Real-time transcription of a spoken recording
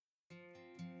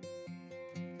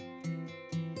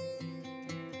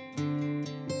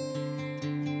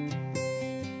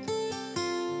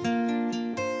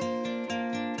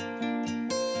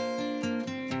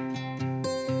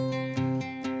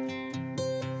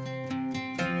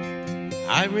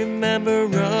I remember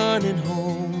running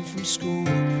home from school,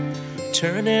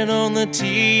 turning on the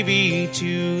TV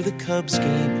to the Cubs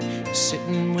game,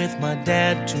 sitting with my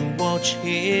dad to watch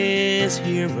his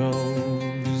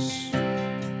heroes.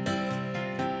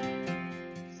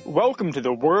 Welcome to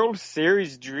the World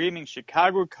Series Dreaming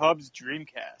Chicago Cubs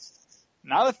Dreamcast.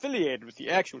 Not affiliated with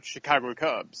the actual Chicago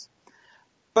Cubs,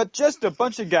 but just a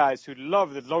bunch of guys who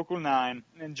love the local nine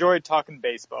and enjoy talking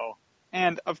baseball.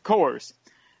 And, of course,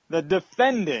 the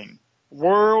defending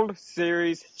World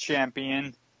Series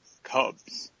champion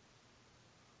Cubs.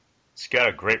 It's got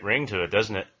a great ring to it,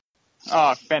 doesn't it?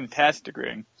 Oh, fantastic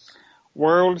ring.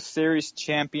 World Series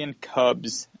champion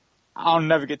Cubs. I'll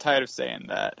never get tired of saying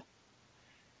that.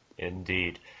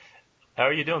 Indeed. How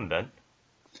are you doing, Ben?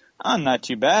 Oh, not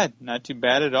too bad. Not too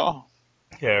bad at all.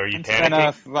 Yeah, are you It's panicking? been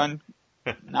a fun...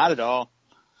 Not at all.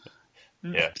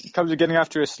 Yeah. Cubs are getting off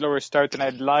to a slower start than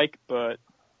I'd like, but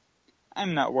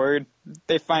I'm not worried.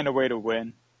 They find a way to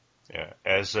win. Yeah.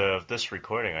 As of this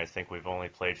recording, I think we've only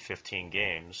played 15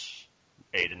 games,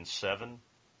 8-7,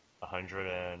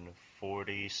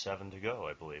 147 to go,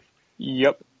 I believe.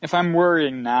 Yep. If I'm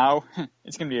worrying now,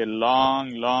 it's going to be a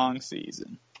long, long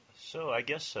season. So I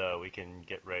guess we can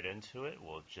get right into it.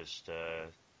 We'll just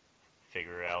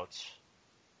figure out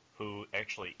who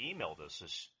actually emailed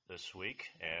us this week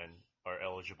and are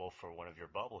eligible for one of your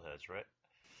bobbleheads, right?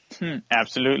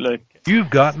 Absolutely. Okay. You've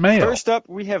got mail. First up,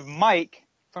 we have Mike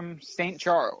from St.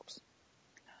 Charles.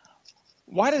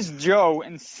 Why does Joe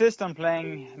insist on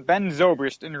playing Ben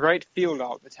Zobrist in right field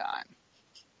all the time?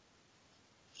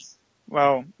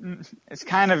 Well, it's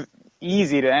kind of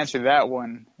easy to answer that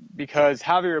one because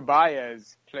Javier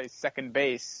Baez plays second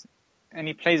base, and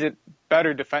he plays it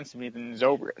better defensively than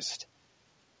Zobrist.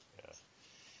 Yeah.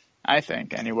 I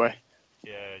think, anyway.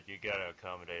 Yeah, you gotta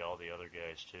accommodate all the other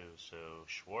guys too. So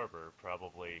Schwarber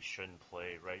probably shouldn't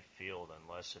play right field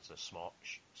unless it's a small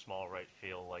right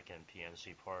field like in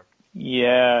PNC Park.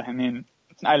 Yeah, I mean,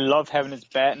 I love having his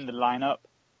bat in the lineup,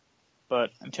 but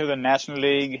until the National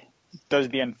League does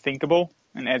the unthinkable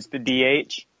and adds the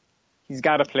DH, he's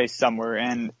got to play somewhere,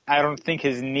 and I don't think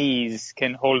his knees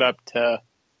can hold up to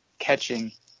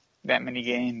catching that many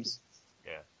games.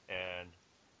 Yeah, and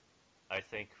I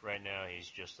think right now he's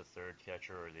just the third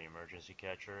catcher or the emergency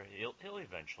catcher. He'll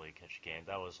eventually catch a game.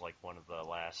 That was like one of the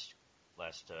last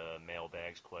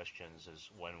mailbags questions is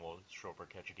when will Schwarber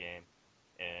catch a game?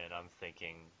 And I'm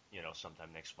thinking,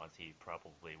 sometime next month he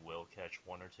probably will catch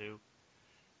one or two.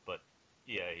 But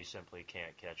yeah, he simply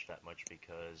can't catch that much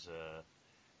because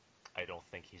I don't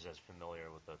think he's as familiar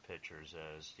with the pitchers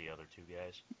as the other two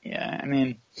guys. Yeah, I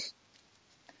mean,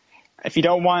 if you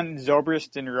don't want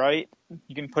Zobrist in right,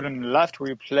 you can put him in left where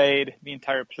he played the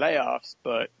entire playoffs,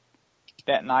 but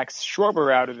that knocks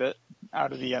Schwarber out of the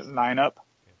lineup.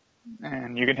 Yeah.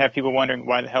 And you can have people wondering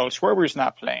why the hell Schwarber's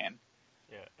not playing.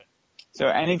 Yeah. So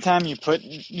anytime you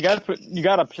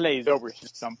gotta play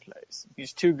Zobrist someplace.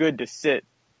 He's too good to sit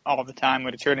all the time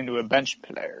would turn into a bench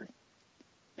player.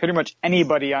 Pretty much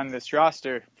anybody on this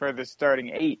roster for the starting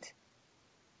 8,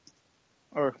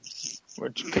 or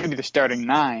which could be the starting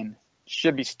 9,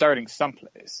 should be starting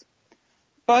someplace.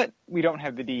 But we don't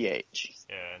have the DH.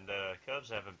 Yeah, and the Cubs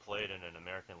haven't played in an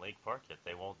American League park yet.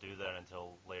 They won't do that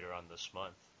until later on this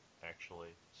month,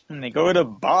 actually. And they go to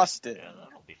Boston. Yeah,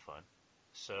 that'll be fun.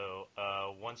 So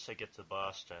once they get to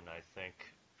Boston, I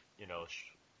think,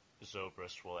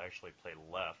 Zobrist will actually play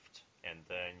left, and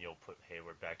then you'll put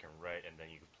Hayward back in right, and then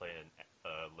you can play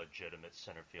a legitimate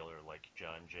center fielder like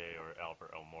John Jay or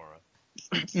Albert Almora.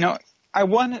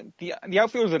 The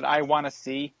outfielder that I want to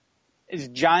see is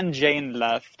John Jay in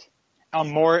left,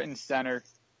 Almora in center,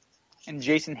 and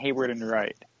Jason Hayward in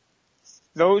right.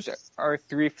 Those are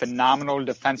 3 phenomenal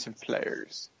defensive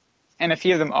players. And if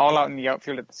you have them all out in the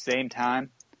outfield at the same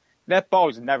time, that ball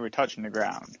is never touching the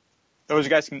ground. Those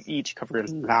guys can each cover a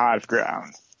lot of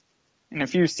ground. And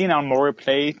if you've seen Almora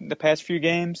play the past few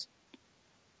games,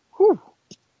 whew,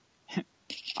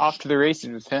 off to the races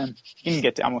with him. He can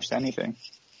get to almost anything.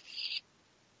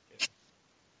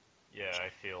 Yeah, I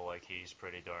feel like he's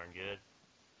pretty darn good.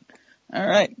 All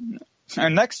right. Our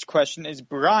next question is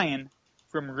Brian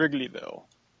from Wrigleyville.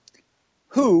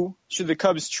 Who should the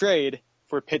Cubs trade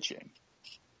for pitching?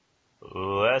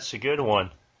 Ooh, that's a good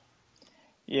one.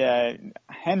 Yeah,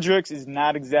 Hendricks is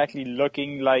not exactly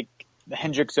looking like the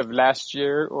Hendricks of last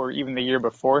year or even the year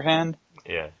beforehand.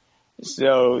 Yeah.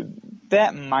 So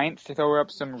that might throw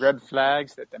up some red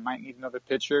flags that they might need another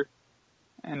pitcher.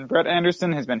 And Brett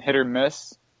Anderson has been hit or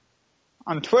miss.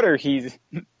 On Twitter, he's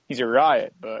a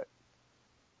riot, but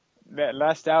that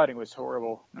last outing was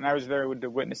horrible. And I was there to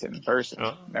witness it in person.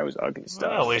 Oh. That was ugly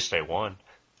stuff. Well, at least they won.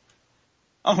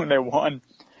 Oh, they won.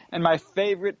 And my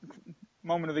favorite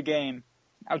moment of the game,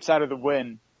 outside of the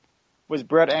win, was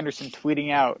Brett Anderson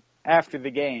tweeting out after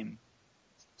the game.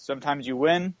 Sometimes you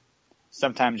win,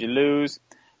 sometimes you lose.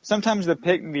 Sometimes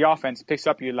the offense picks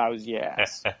up your lousy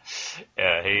ass.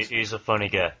 Yeah, he's a funny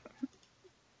guy.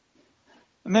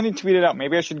 And then he tweeted out,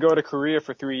 maybe I should go to Korea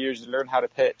for 3 years to learn how to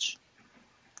pitch.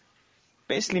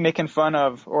 Basically making fun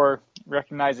of or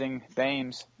recognizing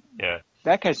Thames. Yeah.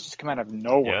 That guy's just come out of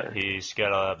nowhere. Yeah, he's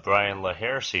got a Brian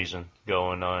LaHare season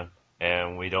going on,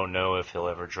 and we don't know if he'll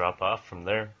ever drop off from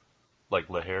there, like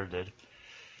LaHare did.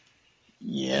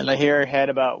 Yeah, LaHare had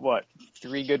about,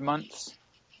 3 good months?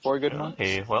 4 good months?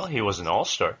 He was an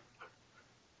all-star.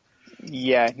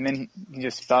 Yeah, and then he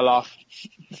just fell off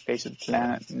the face of the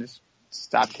planet and just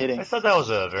stopped hitting. I thought that was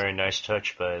a very nice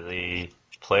touch by the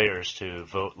players to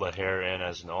vote LaHare in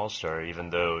as an all-star,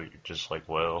 even though you're just like,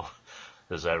 well,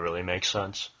 does that really make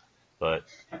sense? But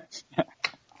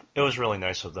it was really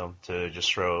nice of them to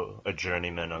just throw a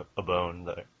journeyman a bone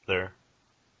there.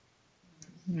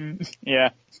 Yeah.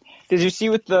 Did you see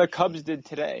what the Cubs did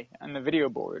today on the video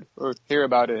board? Or hear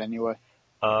about it anyway?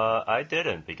 I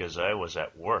didn't because I was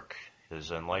at work.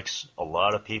 Because unlike a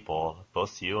lot of people,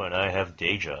 both you and I have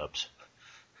day jobs.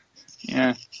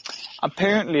 Yeah.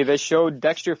 Apparently, they showed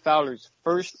Dexter Fowler's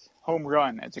first home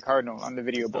run as a Cardinal on the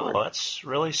video board. Oh, that's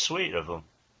really sweet of him.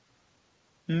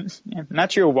 Yeah,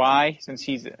 not sure why, since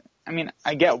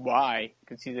I get why,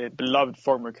 because he's a beloved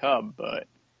former Cub, but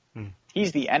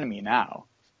he's the enemy now.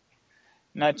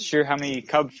 Not sure how many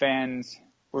Cub fans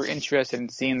were interested in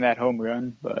seeing that home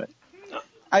run, but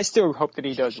I still hope that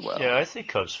he does well. Yeah, I think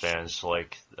Cubs fans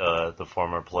like the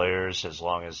former players as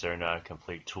long as they're not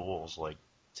complete tools like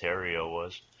Terrio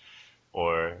was,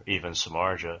 or even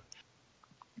Samardzija.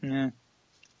 Yeah,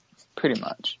 pretty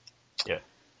much. Yeah.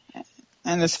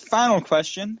 And this final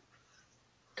question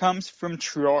comes from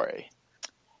Troy.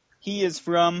 He is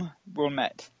from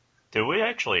Wilmette. Did we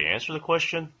actually answer the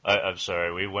question? I'm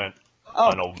sorry, we went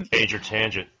on a major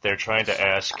tangent. They're trying to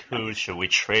ask who should we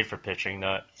trade for pitching,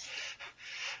 not...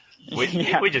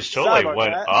 We just totally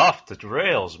went off the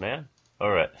rails, man.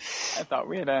 All right. I thought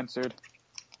we had answered.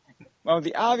 Well,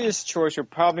 the obvious choice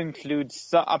would probably include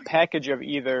a package of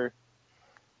either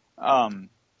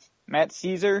Matt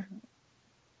Caesar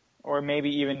or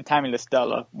maybe even Tommy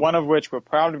LaStella, one of which will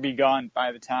probably be gone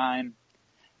by the time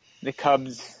the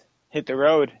Cubs hit the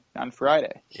road on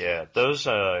Friday. Yeah, those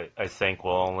I think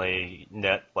will only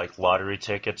net like lottery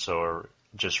tickets or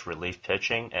just relief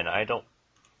pitching, and I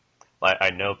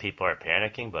know people are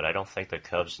panicking, but I don't think the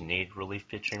Cubs need relief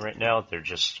pitching right now. They're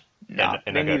just... No,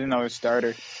 they need another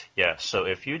starter. Yeah, so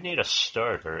if you need a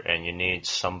starter and you need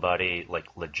somebody like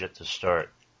legit to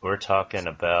start, we're talking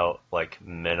about like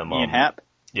minimum... Ian Happ?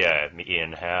 Yeah,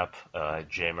 Ian Happ,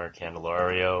 Jeimer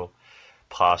Candelario,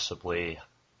 possibly,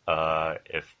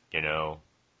 if,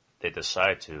 they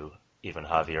decide to, even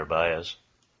Javier Baez.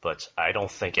 But I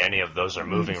don't think any of those are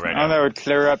moving right now. That would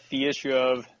clear up the issue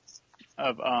of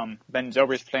Ben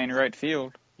Zobrist playing right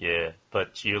field. Yeah,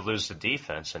 but you lose the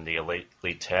defense and the elite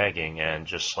tagging and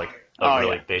just like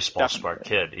a baseball smart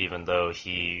kid, even though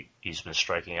he's been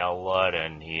striking out a lot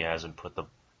and he hasn't put the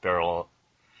barrel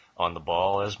on the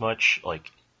ball as much. Like,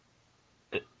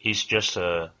 he's just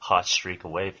a hot streak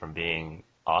away from being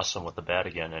awesome with the bat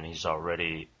again, and he's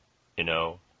already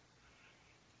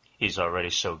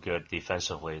so good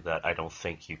defensively that I don't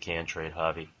think you can trade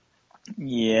Javi.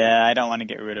 Yeah, I don't want to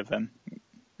get rid of him.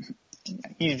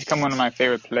 He's become one of my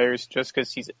favorite players just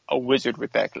because he's a wizard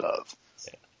with that glove.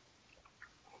 Yeah.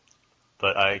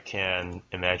 But I can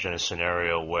imagine a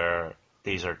scenario where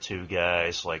these are two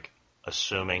guys, like,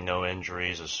 assuming no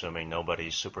injuries, assuming nobody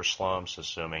super slumps,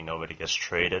 assuming nobody gets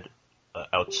traded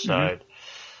outside,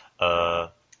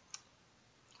 or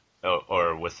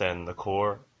within the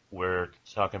core, we're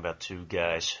talking about two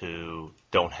guys who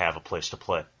don't have a place to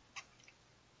play.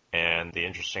 And the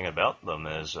interesting about them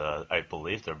is I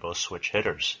believe they're both switch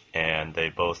hitters, and they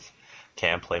both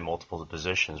can play multiple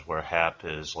positions, where Happ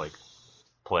is like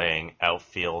playing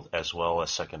outfield as well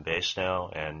as second base now,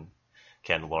 and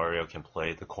Candelario can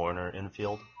play the corner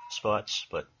infield spots.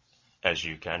 But as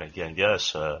you kind of can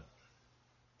guess,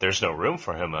 there's no room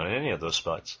for him on any of those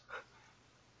spots.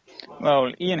 Well,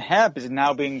 Ian Happ is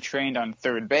now being trained on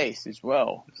third base as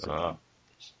well. So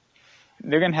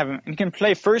they're going to have him. He can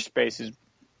play first base.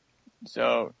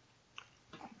 So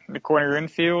the corner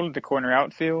infield, the corner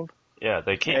outfield. Yeah,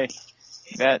 they keep...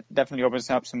 that definitely opens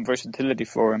up some versatility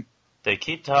for him. They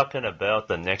keep talking about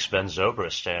the next Ben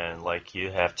Zobrist, and like you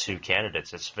have two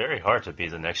candidates. It's very hard to be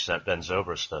the next Ben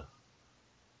Zobrist, though,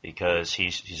 because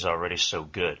he's already so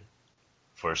good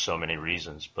for so many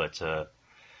reasons. But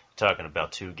talking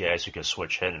about two guys who can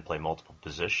switch hit and play multiple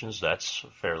positions, that's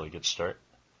a fairly good start.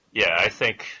 Yeah, I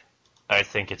think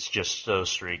it's just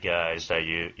those three guys that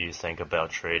you think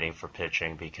about trading for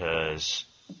pitching because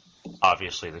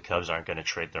obviously the Cubs aren't going to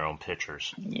trade their own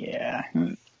pitchers. Yeah.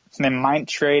 They might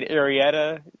trade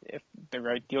Arrieta if the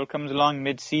right deal comes along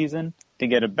mid-season to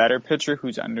get a better pitcher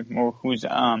who's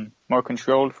more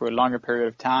controlled for a longer period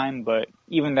of time. But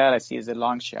even that I see as a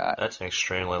long shot. That's an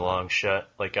extremely long shot.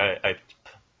 Like I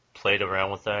played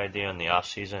around with that idea in the off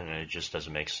season, and it just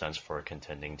doesn't make sense for a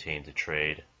contending team to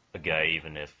trade a guy,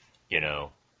 even if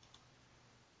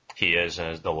he is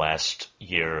in the last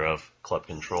year of club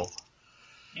control.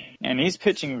 And he's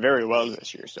pitching very well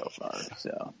this year so far.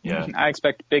 So yeah. I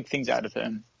expect big things out of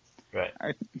him. Right.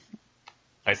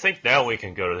 I think now we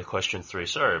can go to the question 3.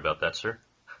 Sorry about that, sir.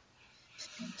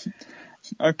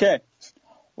 Okay.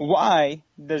 Why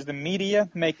does the media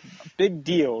make big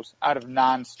deals out of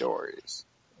non-stories?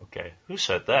 Okay. Who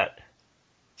said that?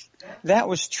 That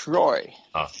was Troy.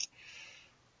 Oh.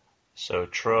 So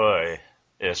Troy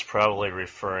is probably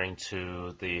referring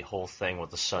to the whole thing with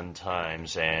the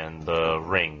Sun-Times and the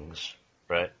rings,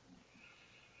 right?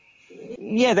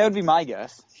 Yeah, that would be my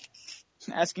guess.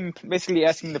 Basically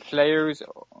asking the players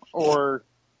or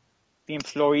the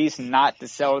employees not to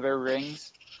sell their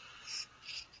rings.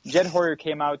 Jed Hoyer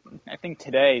came out, I think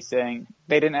today, saying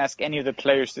they didn't ask any of the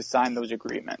players to sign those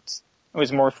agreements. It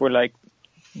was more for, like,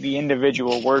 the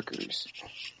individual workers.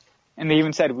 And they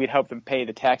even said we'd help them pay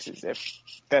the taxes if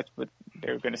that's what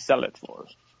they were going to sell it for.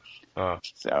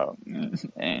 So,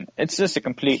 and it's just a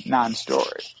complete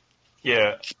non-story.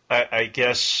 Yeah, I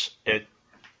guess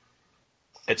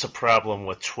it's a problem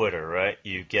with Twitter, right?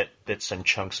 You get bits and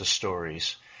chunks of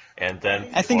stories, and then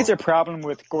I think it's a problem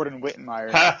with Gordon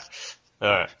Wittenmeyer. All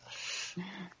right.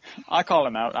 I'll call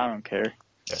him out. I don't care.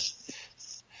 Yeah.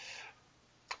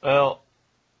 Well,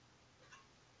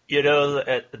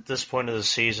 at this point of the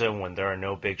season, when there are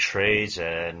no big trades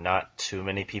and not too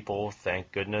many people,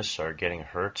 thank goodness, are getting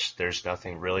hurt, there's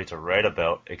nothing really to write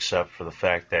about except for the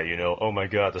fact that, oh my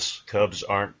God, the Cubs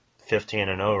aren't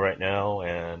 15-0 right now,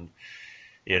 and,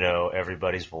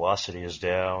 everybody's velocity is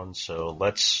down, so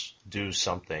let's do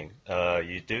something.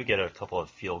 You do get a couple of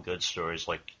feel-good stories,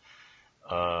 like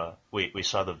we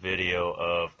saw the video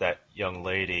of that young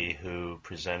lady who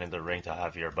presented the ring to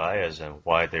Javier Baez and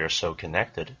why they're so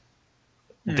connected.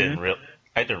 Mm-hmm.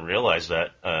 I didn't realize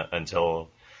that until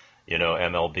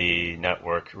MLB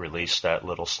Network released that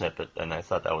little snippet, and I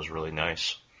thought that was really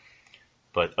nice.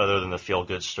 But other than the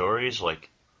feel-good stories, like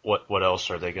what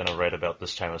else are they going to write about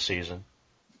this time of season?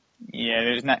 Yeah,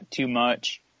 there's not too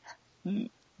much. They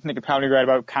could probably write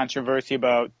about controversy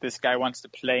about this guy wants to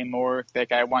play more, that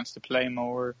guy wants to play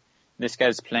more, this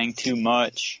guy's playing too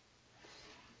much.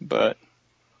 But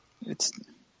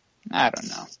I don't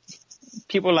know.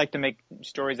 People like to make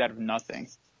stories out of nothing.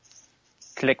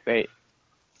 Clickbait.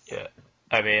 Yeah.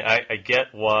 I mean, I get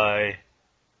why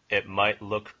it might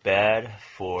look bad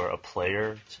for a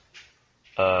player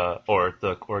or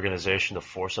the organization to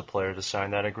force a player to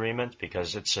sign that agreement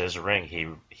because it's his ring.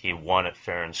 He won it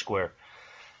fair and square.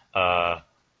 But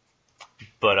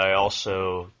I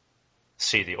also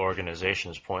see the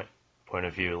organization's point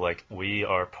of view. Like, we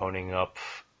are ponying up,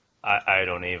 I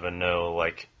don't even know,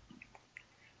 like,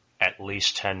 at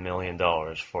least $10 million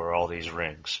for all these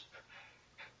rings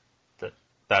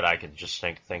that I can just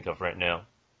think of right now.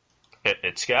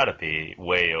 It's got to be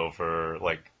way over,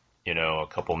 like, a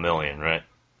couple million, right?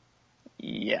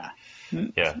 Yeah.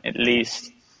 Yeah. At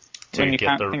least. When you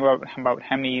think about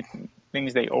how many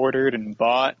things they ordered and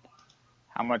bought,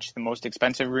 how much the most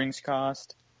expensive rings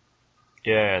cost.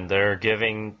 Yeah, and they're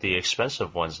giving the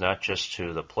expensive ones not just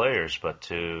to the players, but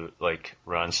to, like,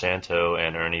 Ron Santo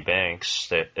and Ernie Banks.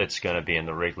 That it's going to be in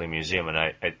the Wrigley Museum. And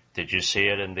I did you see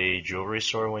it in the jewelry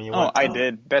store when you went? Oh, I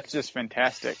did. That's just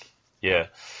fantastic. Yeah,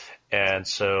 and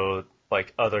so,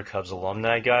 like, other Cubs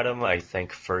alumni got them. I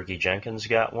think Fergie Jenkins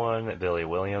got one. Billy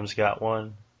Williams got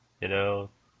one.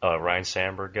 Ryan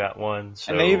Sandberg got one.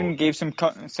 So, and they even gave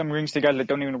some rings to guys that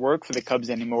don't even work for the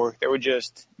Cubs anymore. They were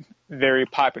just very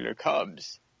popular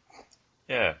Cubs.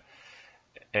 Yeah.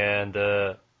 And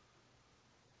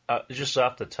just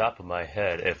off the top of my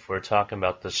head, if we're talking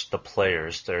about the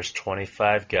players, there's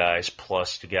 25 guys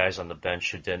plus the guys on the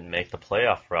bench who didn't make the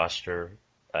playoff roster.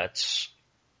 That's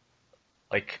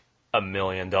like $1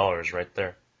 million right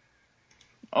there.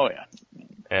 Oh, yeah.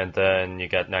 And then you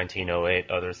got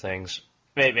 1908 other things.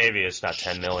 Maybe it's not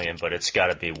 10 million, but it's got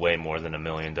to be way more than $1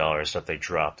 million that they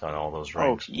dropped on all those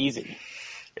rings. Oh, easy.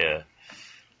 Yeah.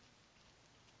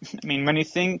 I mean, when you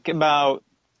think about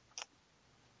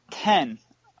 10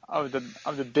 of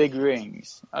the big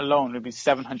rings alone would be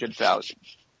 700,000.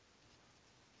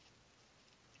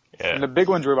 Yeah. The big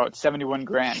ones were about 71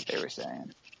 grand, they were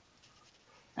saying.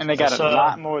 And they got a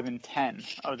lot more than 10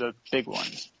 of the big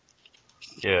ones.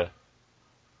 Yeah.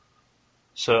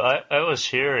 So I was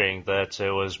hearing that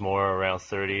it was more around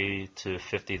 $30,000 to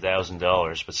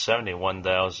 $50,000, but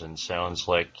 71,000 sounds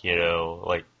like,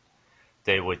 like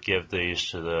they would give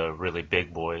these to the really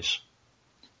big boys.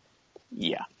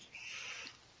 Yeah.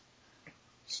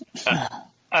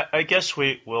 I guess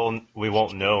we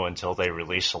won't know until they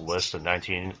release a list of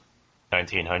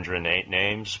 1,908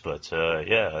 names, but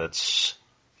yeah, it's.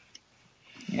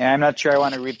 Yeah, I'm not sure I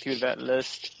want to read through that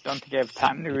list. Don't think I have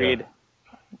time to read.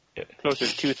 Yeah. Closer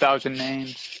to 2,000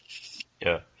 names.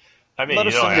 Yeah. I mean, but you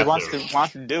if don't somebody have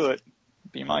wants to do it,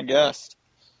 be my guest.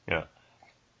 Yeah.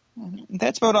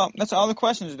 That's about all. That's all the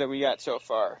questions that we got so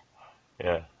far.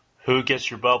 Yeah. Who gets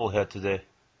your bobblehead today?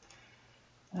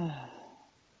 I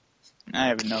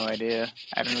have no idea.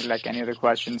 I don't really like any other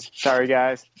questions. Sorry,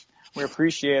 guys. We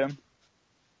appreciate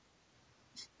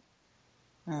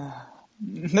them.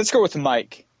 Let's go with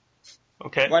Mike.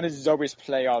 Okay. Why does Zobris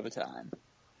play all the time?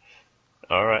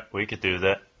 All right, we could do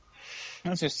that.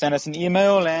 Let's just send us an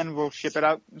email and we'll ship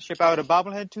out a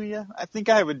bobblehead to you. I think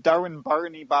I have a Darwin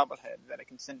Barney bobblehead that I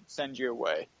can send your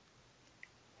way.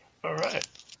 All right.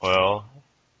 Well,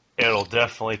 it'll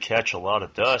definitely catch a lot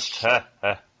of dust. Ha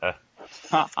ha ha.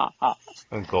 Ha ha ha.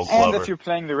 And Gold And Glover. if you're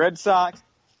playing the Red Sox,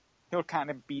 he'll kind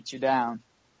of beat you down.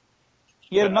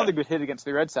 He had another good hit against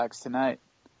the Red Sox tonight.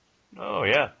 Oh,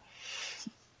 yeah.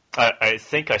 I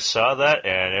think I saw that,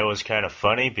 and it was kind of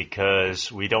funny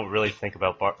because we don't really think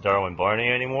about Darwin Barney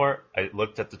anymore. I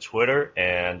looked at the Twitter,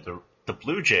 and the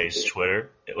Blue Jays Twitter,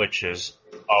 which is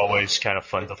always kind of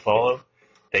fun to follow,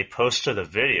 they posted a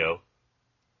video,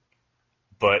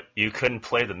 but you couldn't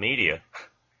play the media.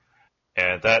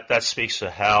 And that speaks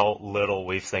to how little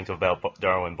we think about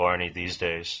Darwin Barney these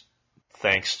days,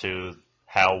 thanks to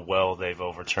how well they've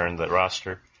overturned the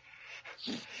roster.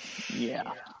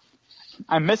 Yeah.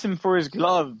 I miss him for his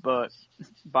glove, but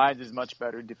Bides is much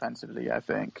better defensively, I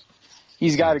think.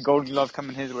 He's got a gold glove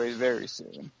coming his way very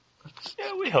soon.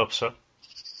 Yeah, we hope so.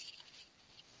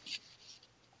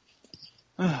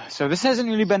 So this hasn't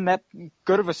really been that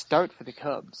good of a start for the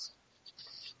Cubs.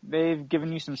 They've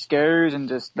given you some scares and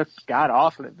just looked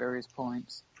god-awful at various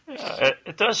points. Yeah,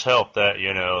 it does help that,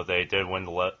 they did win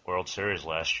the World Series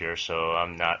last year, so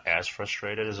I'm not as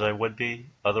frustrated as I would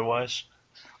be otherwise.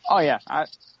 Oh, yeah.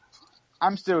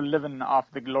 I'm still living off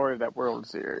the glory of that World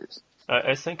Series.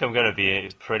 I think I'm going to be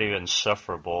pretty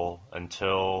insufferable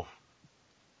until,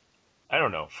 I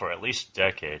don't know, for at least a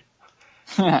decade.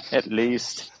 At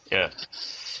least. Yeah.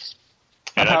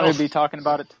 I'll probably be talking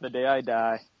about it to the day I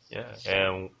die. Yeah,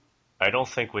 and I don't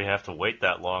think we have to wait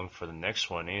that long for the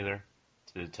next one either,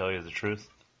 to tell you the truth.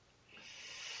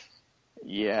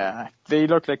 Yeah, they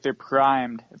look like they're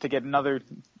primed. If they get another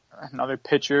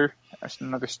pitcher,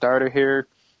 another starter here,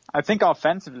 I think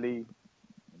offensively,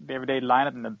 the everyday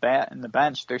lineup in the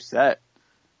bench, they're set.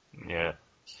 Yeah.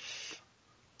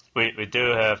 We do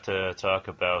have to talk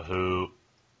about who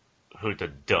to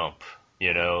dump,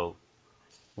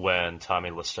 when Tommy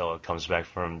LaStella comes back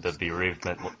from the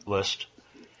bereavement list.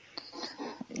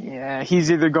 Yeah, he's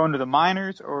either going to the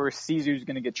minors or Caesar's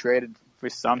going to get traded for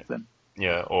something.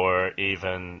 Yeah, or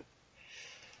even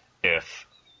if,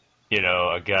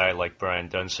 a guy like Brian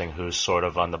Dunsing, who's sort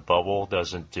of on the bubble,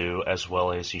 doesn't do as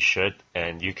well as he should,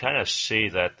 and you kind of see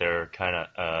that they're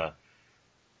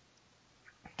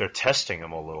testing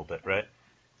him a little bit, right?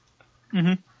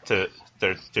 Mm-hmm.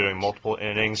 They're doing multiple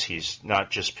innings. He's not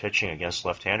just pitching against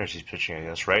left-handers, he's pitching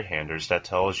against right-handers. That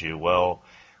tells you, well,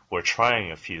 we're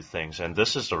trying a few things, and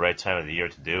this is the right time of the year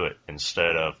to do it,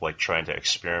 instead of trying to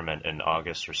experiment in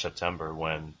August or September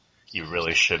when you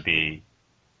really should be,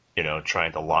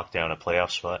 trying to lock down a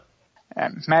playoff spot.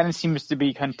 Madden seems to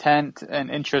be content and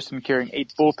interested in carrying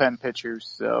 8 bullpen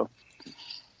pitchers, so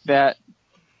that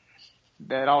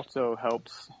also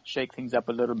helps shake things up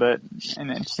a little bit, and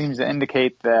it seems to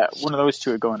indicate that one of those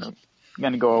two are going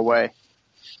to go away,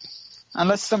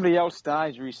 unless somebody else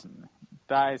dies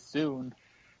soon.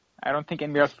 I don't think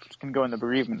anybody else can go on the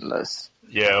bereavement list.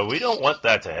 Yeah, we don't want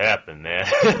that to happen, man.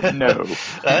 No,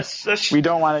 we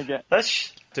don't want to get.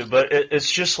 But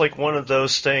it's just like one of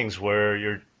those things where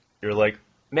you're like,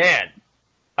 man,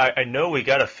 I know we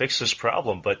got to fix this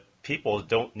problem, but people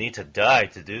don't need to die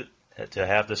to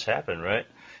have this happen, right?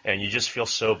 And you just feel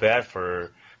so bad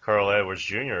for Carl Edwards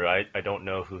Jr. I don't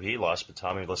know who he lost, but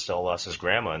Tommy LaStella lost his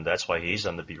grandma, and that's why he's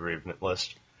on the bereavement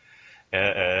list.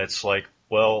 And it's like,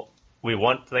 well, we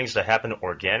want things to happen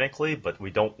organically, but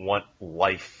we don't want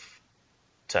life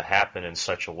to happen in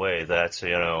such a way that,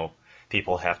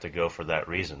 people have to go for that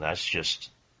reason. That's just,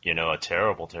 a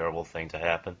terrible, terrible thing to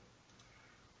happen.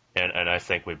 And I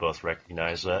think we both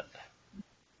recognize that.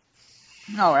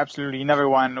 No, absolutely. You never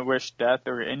want to wish death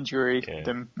or injury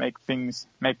to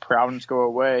make problems go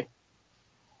away.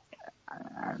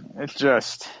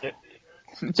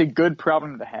 It's a good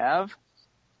problem to have.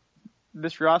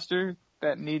 This roster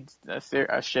that needs a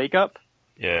shakeup.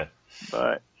 Yeah.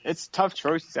 But it's tough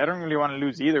choices. I don't really want to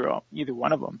lose either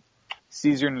one of them.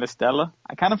 Caesar and Listella.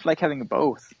 I kind of like having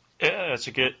both. Yeah, it's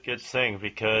a good thing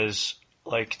because,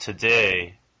 like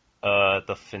today,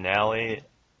 the finale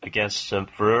against the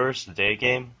Brewers, the day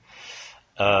game,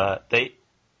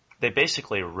 they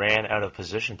basically ran out of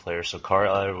position players, so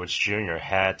Carl Edwards Jr.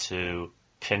 had to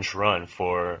pinch run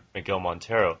for Miguel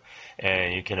Montero.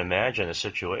 And you can imagine a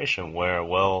situation where,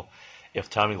 well, if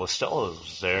Tommy Listella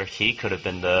was there, he could have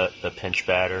been the pinch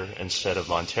batter instead of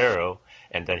Montero,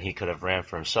 and then he could have ran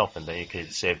for himself, and then he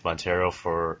could save Montero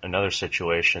for another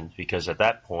situation, because at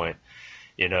that point,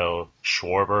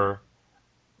 Schwarber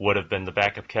would have been the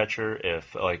backup catcher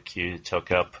if, like, you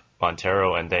took up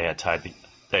Montero and they had tied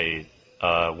they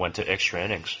went to extra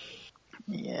innings.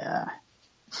 Yeah.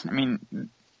 I mean,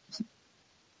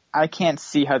 I can't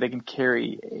see how they can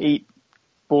carry 8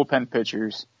 bullpen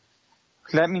pitchers.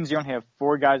 That means you only have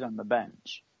 4 guys on the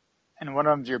bench, and one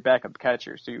of them's your backup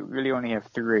catcher, so you really only have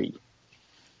 3.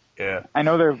 Yeah. I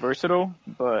know they're versatile,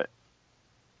 but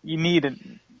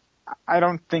I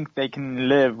don't think they can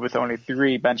live with only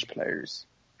 3 bench players.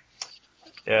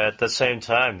 Yeah, at the same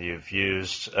time, you've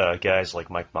used guys like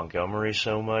Mike Montgomery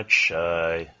so much.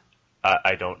 I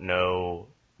don't know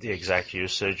the exact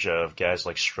usage of guys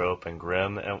like Strop and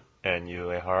Grimm and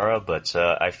Uehara, but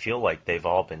I feel like they've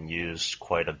all been used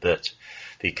quite a bit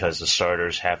because the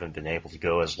starters haven't been able to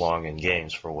go as long in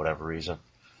games for whatever reason.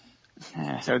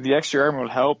 Yeah, so the extra arm will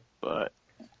help, but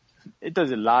it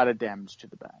does a lot of damage to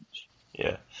the bench.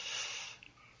 Yeah.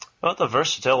 Well, the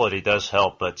versatility does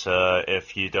help, but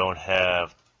if you don't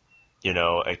have,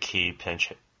 a key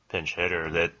pinch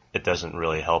hitter, that it doesn't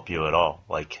really help you at all.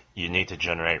 Like, you need to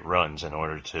generate runs in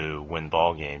order to win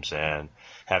ball games, and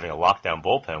having a lockdown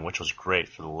bullpen, which was great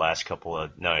for the last couple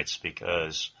of nights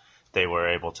because they were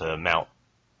able to mount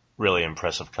really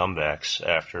impressive comebacks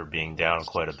after being down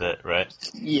quite a bit, right?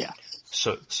 Yeah.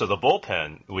 So the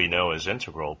bullpen we know is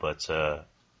integral, but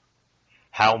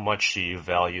how much do you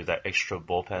value that extra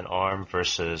bullpen arm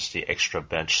versus the extra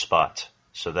bench spot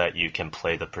so that you can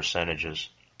play the percentages?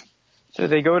 So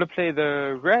they go to play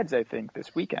the Reds, I think,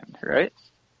 this weekend, right?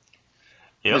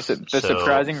 Yep. The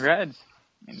surprising Reds.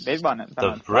 I mean, they've won it.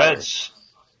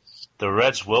 The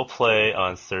Reds will play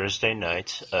on Thursday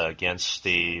night against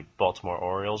the Baltimore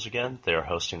Orioles again. They're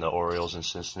hosting the Orioles in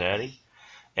Cincinnati.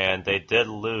 And they did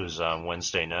lose on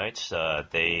Wednesday night.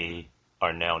 They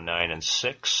are now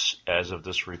 9-6 as of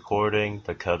this recording.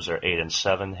 The Cubs are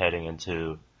 8-7 heading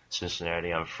into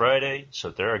Cincinnati on Friday.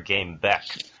 So they're a game back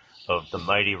of the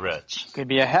mighty Reds. Could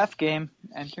be a half game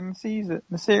entering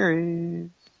the series.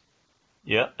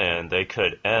 Yeah, and they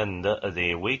could end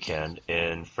the weekend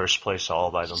in first place all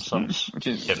by themselves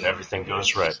if everything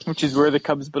goes right. Which is where the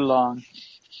Cubs belong.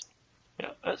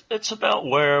 Yeah, it's about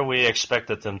where we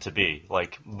expected them to be.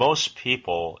 Like, most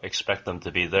people expect them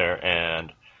to be there,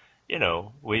 and,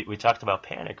 we talked about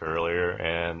panic earlier,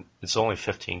 and it's only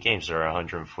 15 games. There are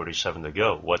 147 to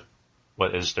go. What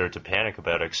is there to panic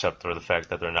about except for the fact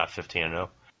that they're not 15-0?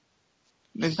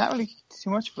 There's not really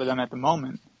too much for them at the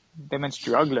moment. They've been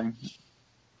struggling.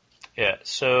 Yeah,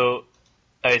 so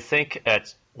I think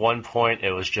at one point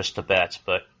it was just a bet,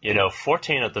 but,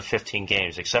 14 of the 15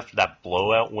 games, except for that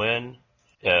blowout win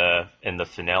in the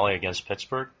finale against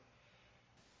Pittsburgh,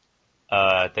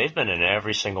 they've been in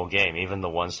every single game, even the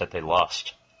ones that they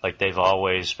lost. Like, they've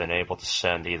always been able to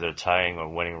send either tying or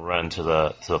winning run to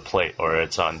the plate, or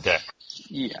it's on deck.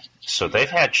 Yeah. So they've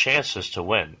had chances to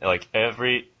win. Like,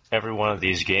 every one of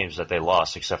these games that they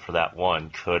lost, except for that one,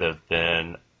 could have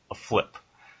been a flip.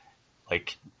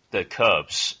 Like, the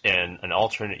Cubs in an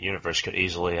alternate universe could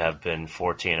easily have been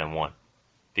 14-1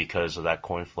 because of that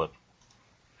coin flip.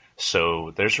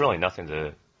 So there's really nothing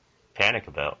to panic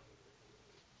about.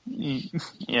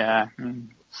 Yeah. I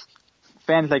mean,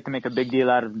 fans like to make a big deal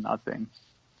out of nothing.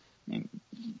 I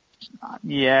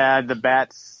mean, the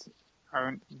bats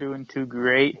aren't doing too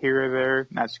great here or there,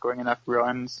 not scoring enough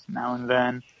runs now and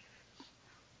then.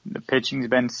 The pitching's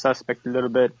been suspect a little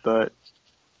bit, but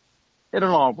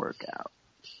it'll all work out.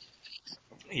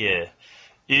 Yeah.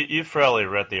 You've probably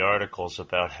read the articles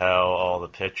about how all the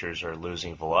pitchers are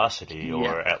losing velocity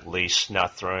or at least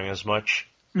not throwing as much.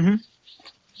 Mm-hmm.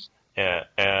 Yeah,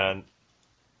 and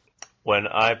when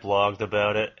I blogged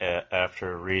about it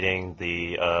after reading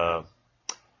the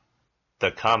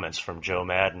comments from Joe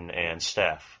Madden and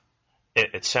staff,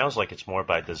 it sounds like it's more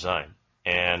by design.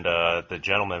 And the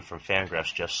gentleman from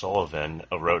Fangraphs, Jeff Sullivan,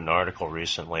 wrote an article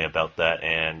recently about that,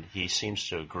 and he seems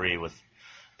to agree with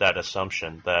that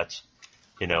assumption that,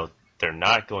 they're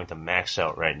not going to max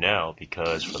out right now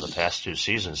because for the past 2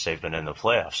 seasons they've been in the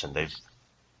playoffs and they've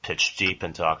pitched deep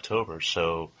into October.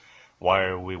 So why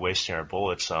are we wasting our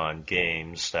bullets on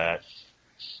games that,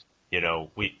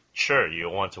 sure, you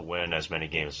want to win as many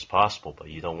games as possible, but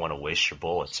you don't want to waste your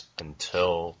bullets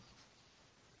until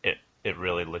it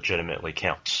really legitimately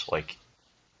counts, like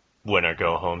win or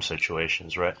go home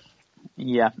situations, right?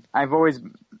 Yeah, I'd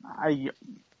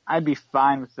be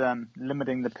fine with them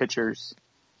limiting the pitchers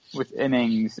with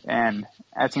innings and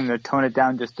asking them to tone it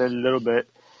down just a little bit,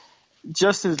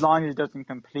 just as long as it doesn't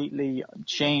completely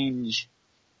change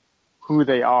who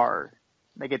they are,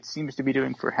 like it seems to be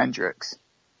doing for Hendricks.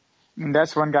 I mean,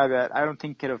 that's one guy that I don't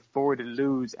think could afford to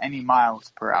lose any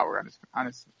miles per hour on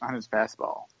his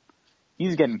fastball.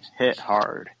 He's getting hit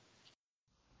hard.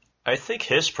 I think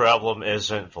his problem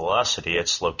isn't velocity,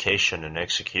 it's location and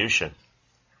execution.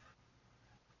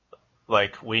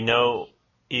 Like, we know,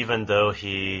 even though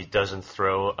he doesn't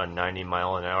throw a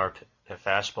 90-mile-an-hour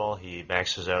fastball, he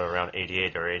maxes out around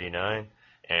 88 or 89,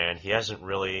 and he hasn't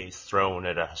really thrown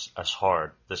it as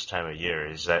hard this time of year.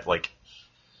 He's at,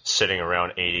 sitting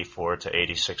around 84 to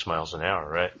 86 miles an hour,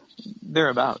 right?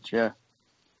 Thereabouts, yeah.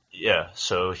 Yeah,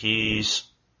 so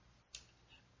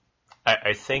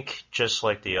I think just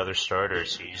like the other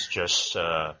starters, he's just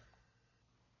kind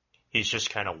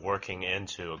of working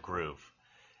into a groove.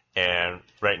 And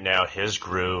right now his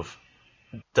groove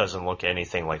doesn't look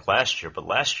anything like last year, but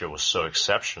last year was so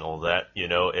exceptional that,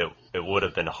 it would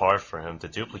have been hard for him to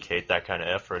duplicate that kind of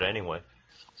effort anyway.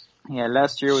 Yeah,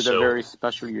 last year was a very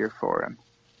special year for him.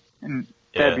 And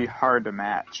that'd be hard to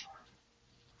match.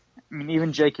 I mean,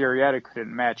 even Jake Arrieta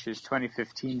couldn't match his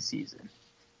 2015 season.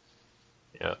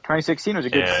 Yeah. 2016 was a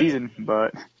good season,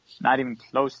 but not even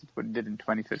close to what it did in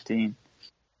 2015.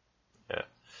 Yeah.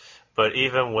 But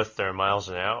even with their miles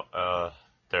an hour,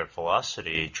 their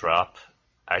velocity drop,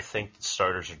 I think the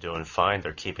starters are doing fine.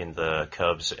 They're keeping the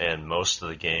Cubs in most of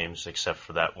the games, except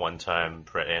for that one time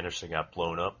Brett Anderson got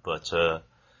blown up. But,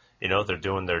 they're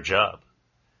doing their job.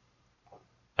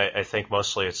 I think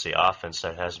mostly it's the offense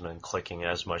that hasn't been clicking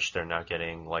as much. They're not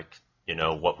getting,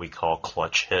 what we call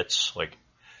clutch hits.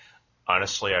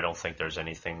 Honestly, I don't think there's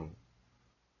anything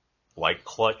like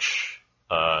clutch.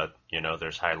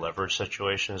 There's high leverage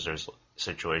situations. There's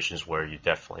situations where you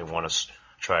definitely want to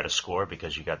try to score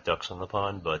because you got ducks on the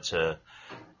pond, but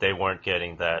they weren't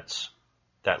getting that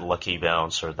lucky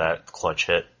bounce or that clutch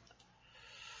hit.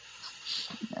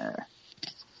 Yeah.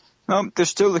 Well, they're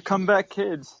still the comeback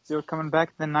kids. Still coming back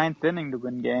to the ninth inning to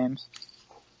win games.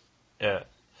 Yeah.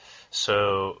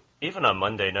 So even on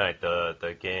Monday night,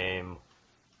 the game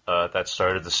that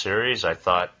started the series, I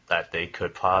thought that they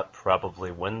could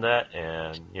probably win that,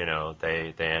 and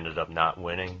they ended up not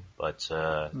winning, but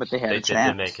they had a chance.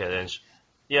 Did make it.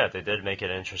 They did make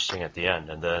it interesting at the end,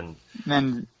 and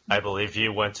then I believe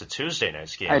you went to Tuesday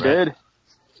night's game. I did.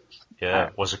 Yeah.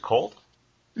 Was it cold?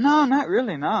 No, not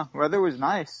really. No, weather was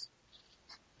nice.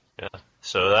 Yeah.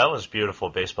 So that was beautiful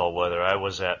baseball weather. I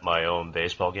was at my own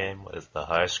baseball game with the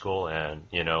high school, and,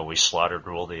 we slaughtered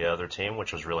ruled the other team,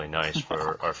 which was really nice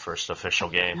for our first official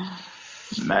game.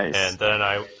 Nice. And then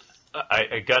I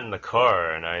got in the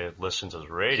car, and I listened to the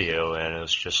radio, and it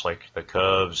was just like the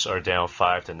Cubs are down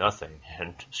 5-0.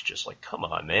 And it's just like, come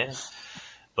on, man.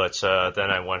 But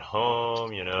then I went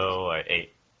home, I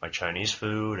ate my Chinese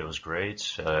food. It was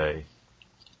great.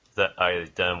 I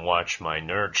then watched my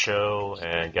nerd show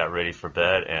and got ready for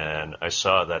bed, and I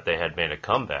saw that they had made a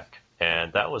comeback.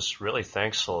 And that was really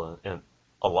thanks a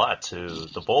lot to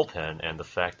the bullpen and the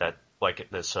fact that, like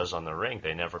it says on the ring,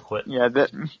 they never quit. Yeah,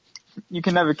 you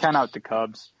can never count out the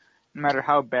Cubs. No matter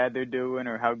how bad they're doing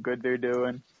or how good they're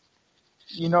doing,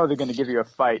 they're going to give you a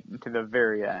fight until the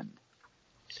very end.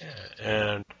 Yeah,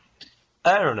 and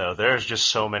I don't know. There's just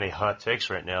so many hot takes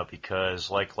right now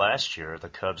because, like last year, the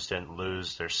Cubs didn't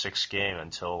lose their sixth game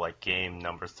until game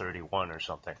number 31 or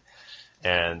something.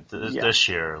 And this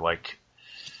year,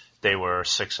 they were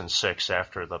 6-6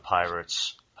 after the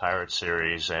Pirate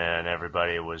series, and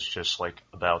everybody was just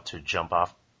about to jump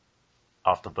off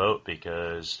the boat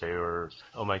because they were,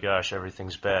 oh my gosh,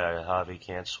 everything's bad. Javi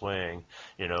can't swing.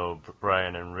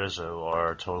 Brian and Rizzo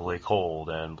are totally cold,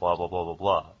 and blah blah blah blah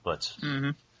blah. But.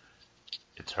 Mm-hmm.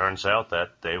 It turns out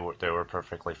that they were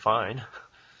perfectly fine.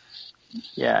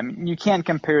 Yeah, I mean, you can't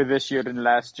compare this year to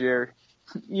last year.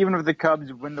 even if the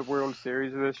Cubs win the World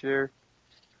Series this year,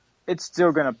 it's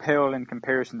still going to pale in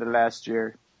comparison to last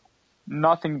year.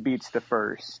 Nothing beats the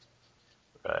first.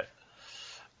 Right.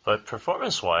 But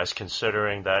performance-wise,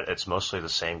 considering that it's mostly the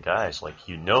same guys, like,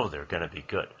 you know they're going to be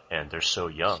good, and they're so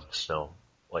young still.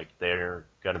 Like, they're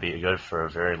going to be good for a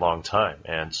very long time.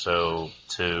 And so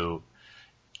to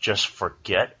just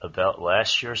forget about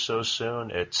last year so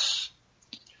soon, it's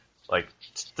like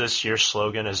this year's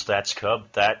slogan is "That's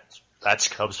Cub." That's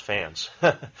Cubs fans.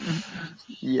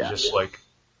 Yeah. Just like,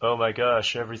 oh my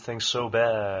gosh, everything's so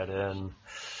bad, and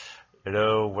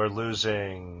we're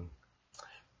losing,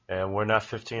 and we're not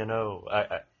 50-0.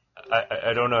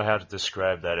 I don't know how to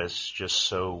describe that. It's just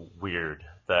so weird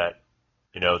that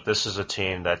this is a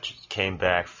team that came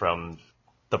back from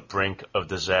the brink of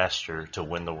disaster to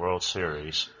win the World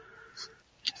Series.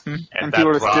 And people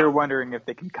are still wondering if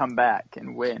they can come back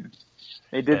and win.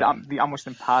 They did the almost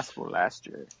impossible last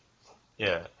year.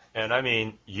 Yeah, and I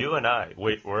mean, you and I,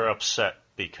 we're upset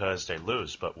because they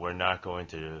lose, but we're not going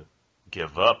to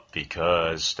give up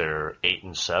because they're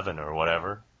 8-7 or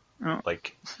whatever.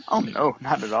 Oh. No,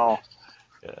 not at all.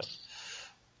 Yeah.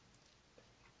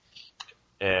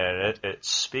 And it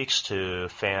speaks to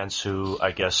fans who,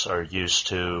 I guess, are used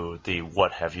to the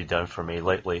 "what have you done for me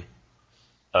lately"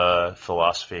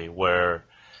 philosophy, where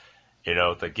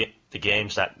the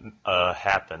games that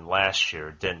happened last year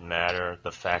didn't matter.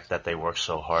 The fact that they worked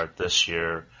so hard this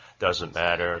year doesn't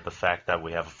matter. The fact that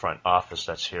we have a front office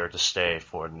that's here to stay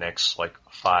for the next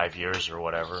 5 years or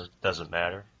whatever doesn't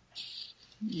matter.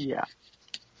 Yeah,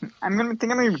 I'm gonna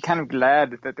be kind of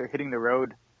glad that they're hitting the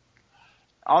road.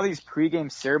 All these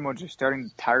pregame ceremonies are starting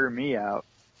to tire me out.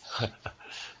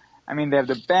 I mean, they have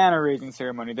the banner raising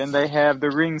ceremony, then they have the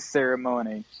ring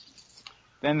ceremony,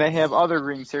 then they have other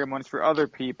ring ceremonies for other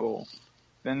people,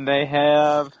 then they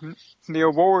have the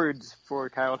awards for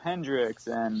Kyle Hendricks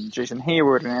and Jason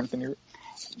Hayward and Anthony.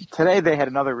 Today they had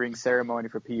another ring ceremony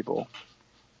for people.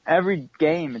 Every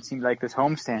game, it seemed like this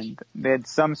homestand, they had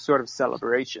some sort of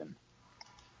celebration.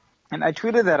 And I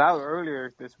tweeted that out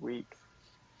earlier this week.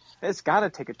 It's got to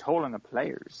take a toll on the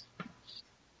players.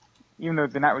 Even though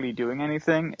they're not really doing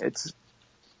anything,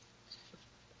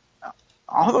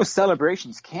 all those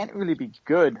celebrations can't really be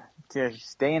good to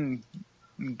stay in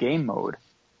game mode.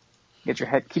 Keep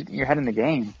your head in the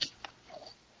game.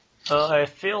 I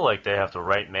feel like they have the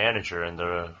right manager and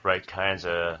the right kinds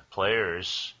of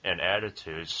players and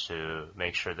attitudes to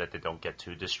make sure that they don't get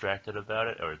too distracted about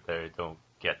it, or they don't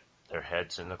get their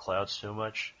heads in the clouds too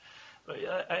much. But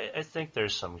I think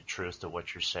there's some truth to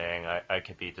what you're saying. I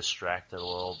could be distracted a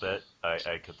little bit.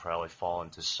 I could probably fall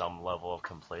into some level of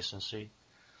complacency.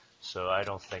 So I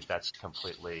don't think that's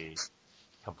completely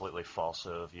false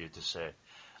of you to say.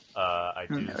 I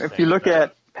do. If you look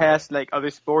at past other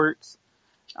sports,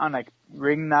 on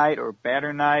ring night or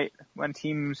batter night, when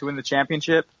teams win the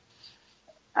championship,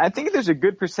 I think there's a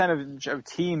good percentage of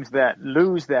teams that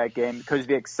lose that game because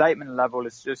the excitement level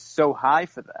is just so high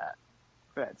for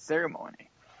that ceremony.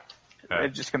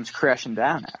 It just comes crashing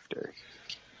down after.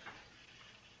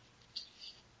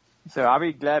 So I'll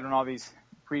be glad when all these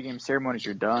pregame ceremonies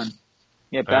are done.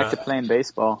 Get back to playing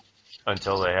baseball.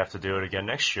 Until they have to do it again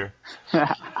next year.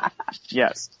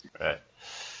 Yes. Right.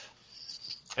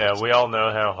 Yeah, we all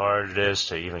know how hard it is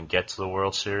to even get to the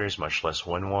World Series, much less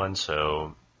win one.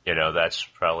 So, that's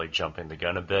probably jumping the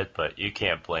gun a bit, but you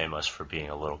can't blame us for being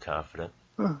a little confident.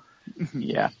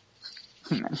 Yeah.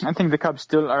 I think the Cubs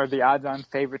still are the odds-on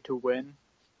favorite to win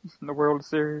the World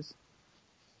Series.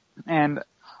 And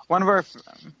one of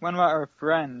our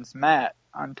friends, Matt,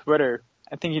 on Twitter,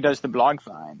 I think he does the blog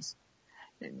finds,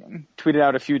 tweeted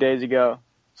out a few days ago.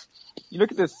 You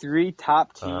look at the 3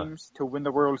 top teams to win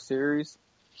the World Series,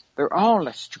 they're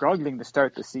all struggling to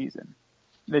start the season.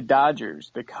 The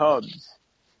Dodgers, the Cubs,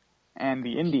 and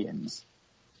the Indians.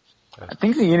 I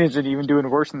think the Indians are even doing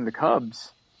worse than the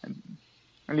Cubs.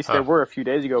 At least they were a few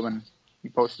days ago when he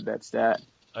posted that stat.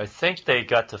 I think they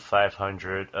got to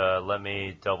 500. Let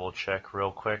me double check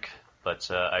real quick, but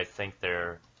I think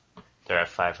they're at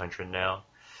 500 now.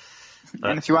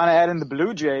 And if you want to add in the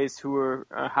Blue Jays, who are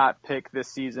a hot pick this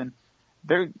season,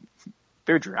 they're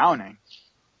drowning.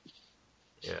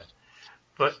 Yeah.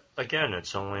 But again,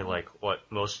 it's only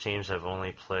most teams have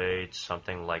only played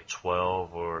something like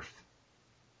 12 or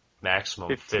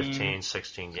maximum 15,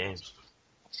 16 games.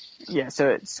 Yeah, so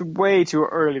it's way too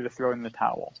early to throw in the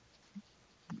towel.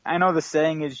 I know the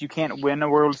saying is you can't win a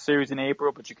World Series in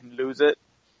April, but you can lose it.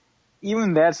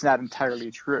 Even that's not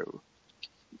entirely true.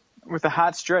 With a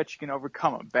hot stretch, you can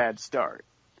overcome a bad start.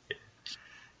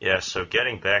 Yeah, so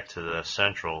getting back to the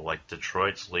Central,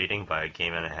 Detroit's leading by a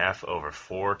game and a half over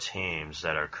 4 teams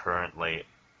that are currently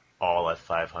all at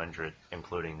 500,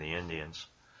 including the Indians.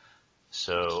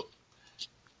 So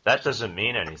that doesn't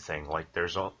mean anything. Like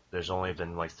there's only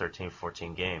been like 13,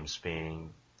 14 games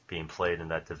being played in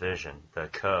that division. The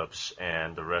Cubs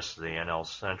and the rest of the NL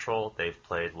Central, they've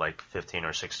played like 15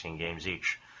 or 16 games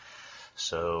each.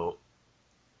 So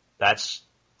that's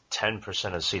 10%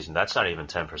 of the season. That's not even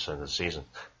 10% of the season.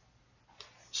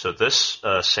 So this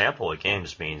sample of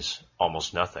games means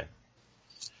almost nothing.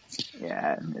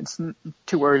 Yeah, it's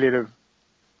too early to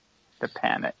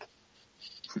panic.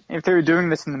 If they were doing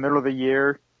this in the middle of the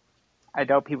year, I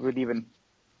doubt people would even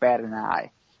bat an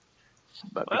eye.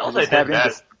 But well, they did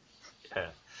that. Yeah.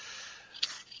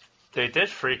 They did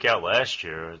freak out last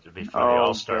year before the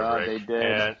All-Star break. They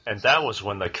did. And that was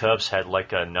when the Cubs had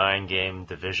like a 9-game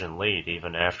division lead,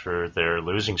 even after their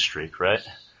losing streak, right?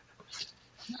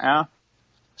 Yeah.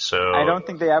 So I don't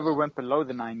think they ever went below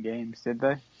the 9 games, did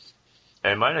they?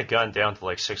 It might have gone down to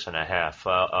like 6.5.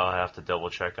 I'll have to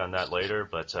double check on that later,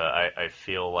 but I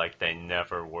feel like they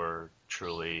never were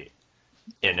truly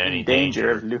in any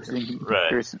danger of losing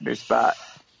right. their spot.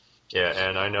 Yeah,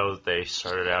 and I know they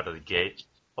started out of the gate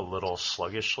a little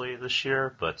sluggishly this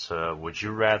year, but would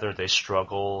you rather they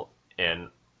struggle in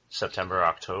September,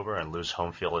 October and lose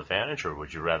home field advantage, or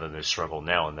would you rather they struggle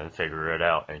now and then figure it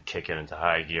out and kick it into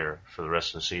high gear for the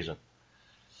rest of the season?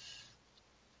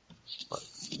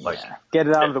 Get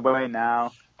it out of the way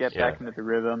now. Get back into the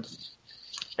rhythm.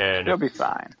 And they'll be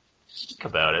fine. Think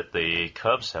about it. The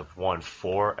Cubs have won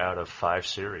 4 out of 5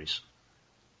 series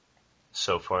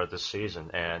so far this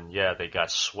season. And, yeah, they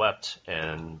got swept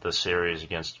in the series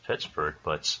against Pittsburgh,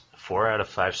 but 4 out of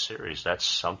 5 series, that's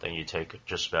something you take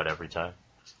just about every time.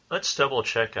 Let's double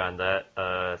check on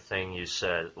that thing you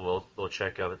said. We'll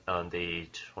check out on the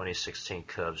 2016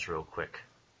 Cubs real quick.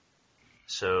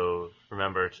 So,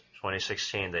 remember,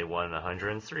 2016, they won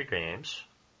 103 games.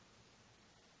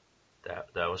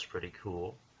 That was pretty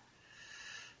cool.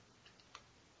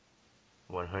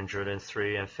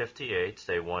 103 and 58.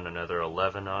 They won another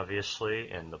 11,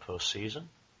 obviously, in the postseason.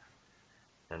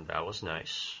 And that was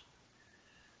nice.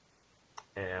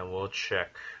 And we'll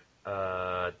check.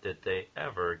 Did they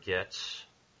ever get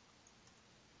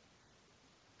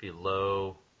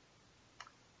below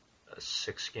a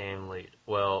 6-game lead?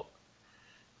 Well,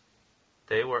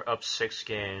 they were up 6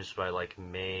 games by like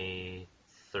May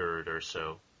 3rd or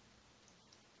so.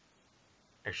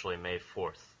 Actually, May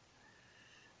 4th.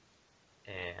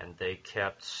 And they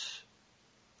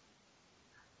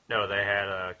had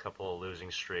a couple of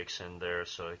losing streaks in there,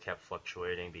 so it kept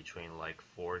fluctuating between like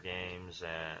 4 games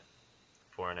and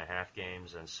 4.5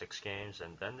 games and 6 games,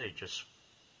 and then they just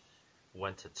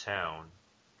went to town.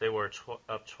 They were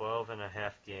up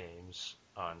 12.5 games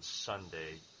on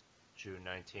Sunday, June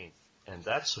 19th, and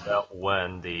that's about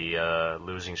when the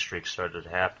losing streak started to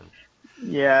happen.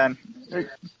 Yeah, it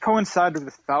coincided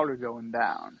with Fowler going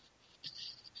down.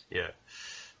 Yeah.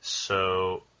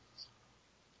 So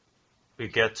we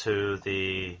get to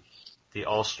the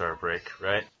All-Star break,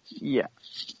 right? Yeah.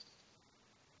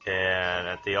 And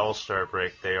at the All-Star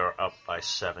break, they are up by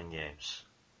 7 games.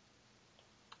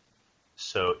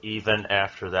 So even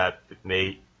after that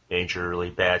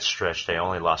majorly bad stretch, they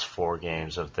only lost 4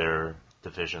 games of their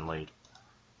division lead.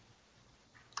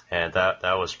 And that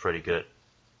was pretty good.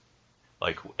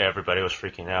 Like, everybody was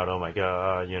freaking out, oh my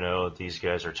god, these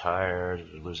guys are tired,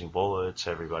 they're losing bullets,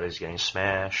 everybody's getting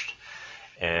smashed.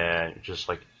 And just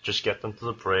get them to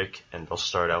the break, and they'll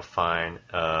start out fine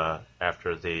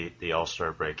after the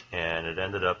All-Star break. And it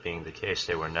ended up being the case.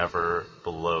 They were never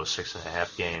below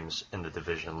 6.5 games in the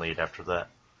division lead after that.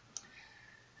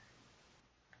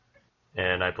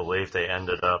 And I believe they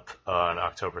ended up on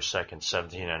October 2nd,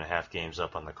 17.5 games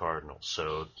up on the Cardinals.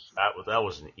 So that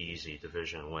was an easy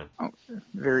division win. Oh,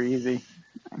 very easy.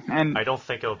 And I don't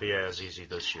think it'll be as easy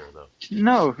this year, though.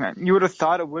 No, you would have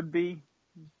thought it would be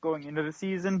going into the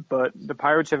season, but the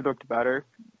Pirates have looked better.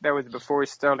 That was before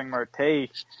Starling Marte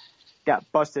got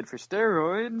busted for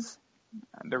steroids.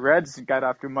 The Reds got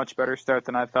off to a much better start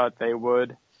than I thought they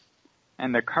would.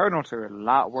 And the Cardinals are a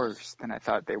lot worse than I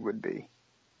thought they would be.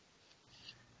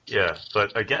 Yeah,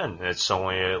 but again, it's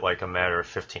only like a matter of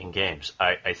 15 games.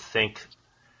 I think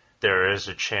there is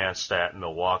a chance that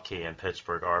Milwaukee and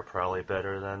Pittsburgh are probably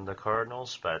better than the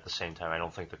Cardinals, but at the same time, I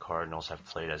don't think the Cardinals have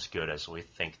played as good as we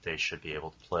think they should be able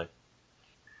to play.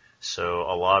 So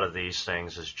a lot of these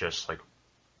things is just like,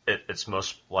 it's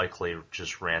most likely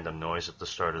just random noise at the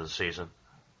start of the season.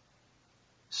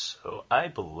 So I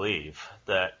believe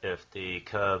that if the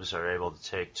Cubs are able to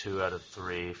take 2 out of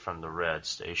 3 from the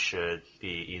Reds, they should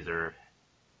be either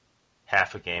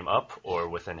half a game up or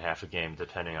within half a game,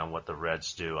 depending on what the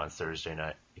Reds do on Thursday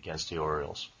night against the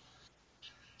Orioles.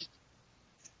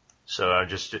 So I'm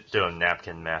just doing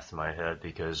napkin math in my head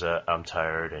because I'm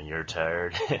tired and you're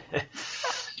tired.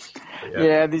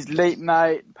 Yeah, these late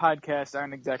night podcasts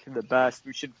aren't exactly the best.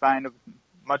 We should find a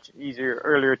much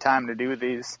earlier time to do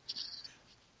these.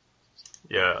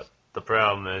 Yeah, the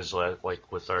problem is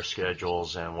like with our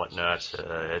schedules and whatnot,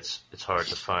 it's hard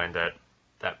to find that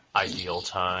ideal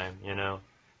time, you know?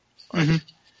 Like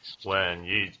when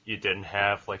you didn't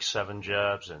have like 7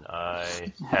 jobs and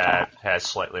I had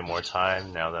slightly more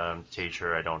time. Now that I'm a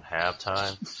teacher, I don't have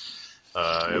time.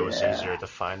 It was easier to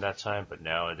find that time, but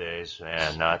nowadays,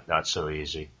 man, not so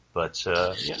easy. But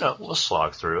we'll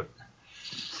slog through it.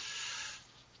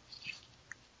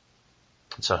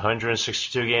 It's a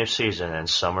 162 game season, and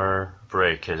summer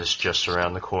break is just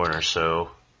around the corner, so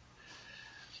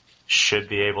should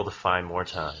be able to find more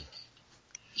time.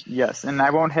 Yes, and I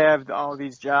won't have all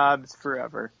these jobs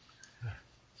forever.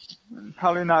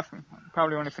 Probably not.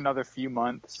 Probably only for another few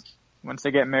months. Once I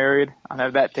get married, I'll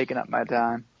have that taking up my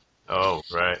time. Oh,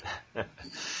 right.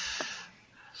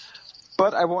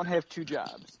 But I won't have 2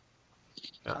 jobs.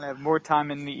 Yeah. I'll have more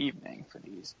time in the evening for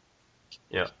these.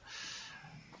 Yeah.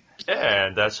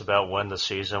 And that's about when the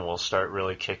season will start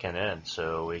really kicking in,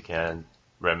 so we can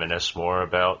reminisce more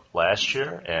about last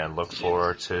year and look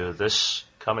forward to this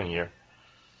coming year.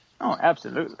 Oh,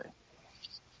 absolutely.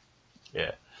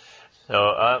 Yeah. So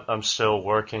I'm still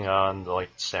working on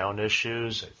like sound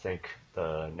issues. I think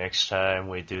the next time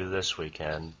we do this, we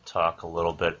can talk a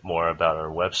little bit more about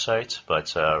our website.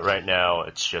 But right now,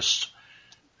 it's just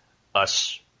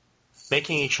us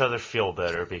making each other feel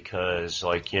better because,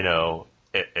 like,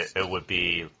 it would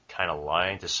be kind of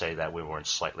lying to say that we weren't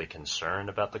slightly concerned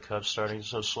about the Cubs starting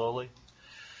so slowly.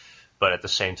 But at the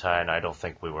same time, I don't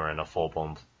think we were in a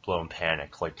full-blown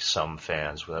panic like some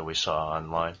fans that we saw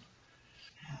online.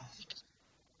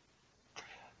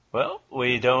 Well,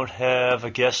 we don't have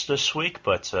a guest this week,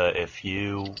 but if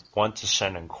you want to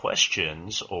send in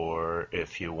questions or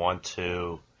if you want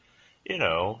to,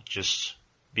 just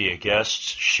be a guest,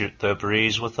 shoot the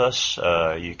breeze with us,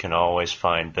 you can always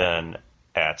find Ben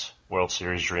at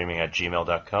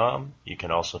worldseriesdreaming@gmail.com. You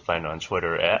can also find on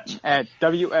Twitter at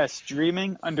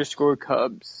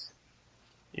WSDreaming_Cubs.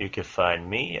 You can find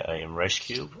me. I am Rice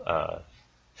Cube.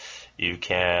 You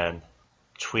can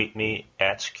tweet me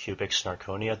at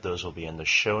CubicSnarconia. Those will be in the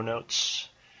show notes.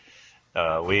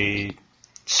 We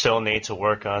still need to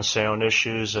work on sound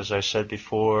issues, as I said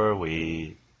before.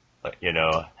 We,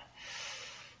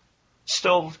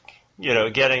 still,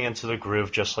 getting into the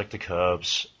groove just like the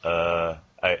Cubs. I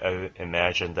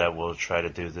imagine that we'll try to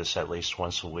do this at least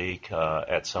once a week.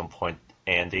 At some point,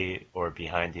 Andy or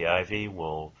Behind the Ivy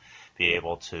will be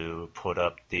able to put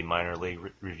up the minor league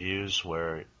reviews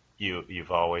where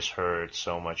you've always heard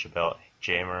so much about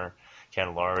Jamer,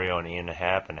 Candelario, and Ian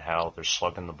Happ and how they're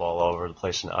slugging the ball all over the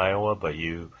place in Iowa, but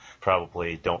you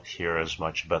probably don't hear as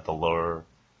much about the lower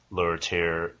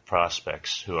tier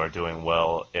prospects who are doing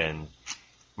well in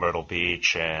Myrtle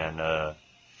Beach and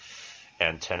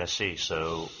Tennessee.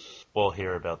 So we'll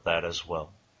hear about that as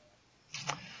well.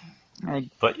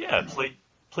 But yeah,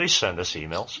 please send us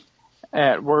emails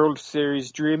at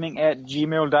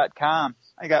worldseriesdreaming@gmail.com.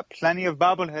 I got plenty of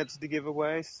bobbleheads to give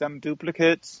away, some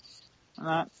duplicates.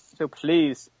 So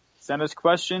please send us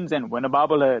questions and win a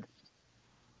bobblehead.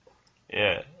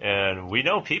 Yeah, and we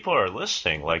know people are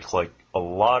listening. Like a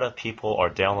lot of people are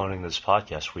downloading this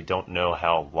podcast. We don't know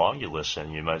how long you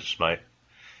listen. You might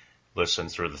listen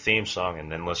through the theme song and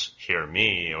then hear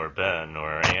me or Ben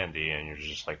or Andy, and you're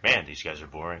just like, man, these guys are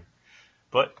boring.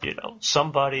 But,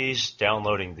 somebody's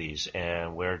downloading these,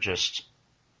 and we're just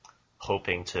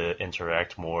hoping to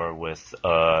interact more with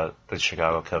the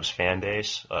Chicago Cubs fan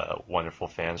base, wonderful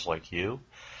fans like you.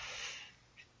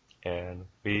 And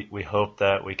we hope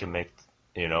that we can make,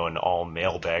 an all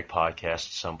mailbag podcast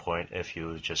at some point if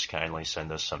you just kindly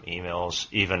send us some emails,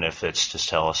 even if it's to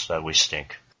tell us that we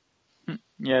stink.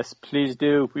 Yes, please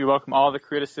do. We welcome all the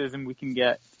criticism we can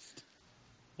get.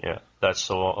 Yeah, that's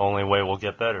the only way we'll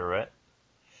get better, right?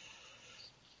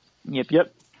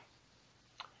 Yep.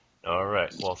 All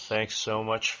right. Well, thanks so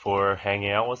much for hanging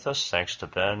out with us. Thanks to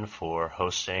Ben for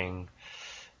hosting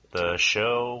the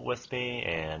show with me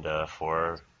and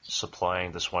for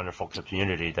supplying this wonderful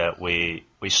community that we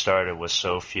started with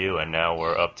so few, and now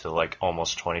we're up to like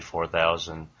almost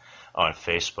 24,000 on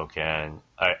Facebook, and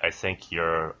I think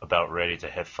you're about ready to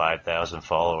hit 5,000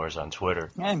 followers on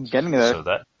Twitter. Yeah, I'm getting there.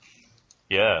 So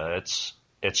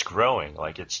it's growing.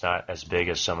 Like, it's not as big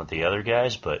as some of the other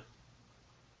guys, but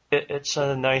it's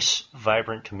a nice,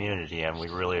 vibrant community, and we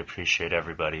really appreciate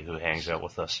everybody who hangs out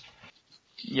with us.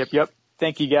 Yep.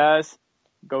 Thank you, guys.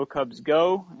 Go Cubs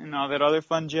go, and all that other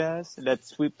fun jazz. Let's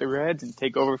sweep the Reds and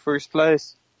take over first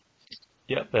place.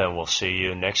 Yep, and we'll see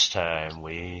you next time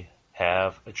we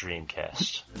have a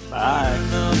Dreamcast. Bye.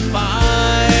 In the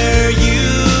fire you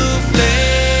flame.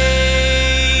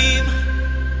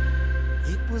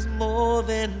 It was more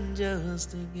than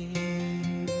just a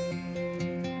game.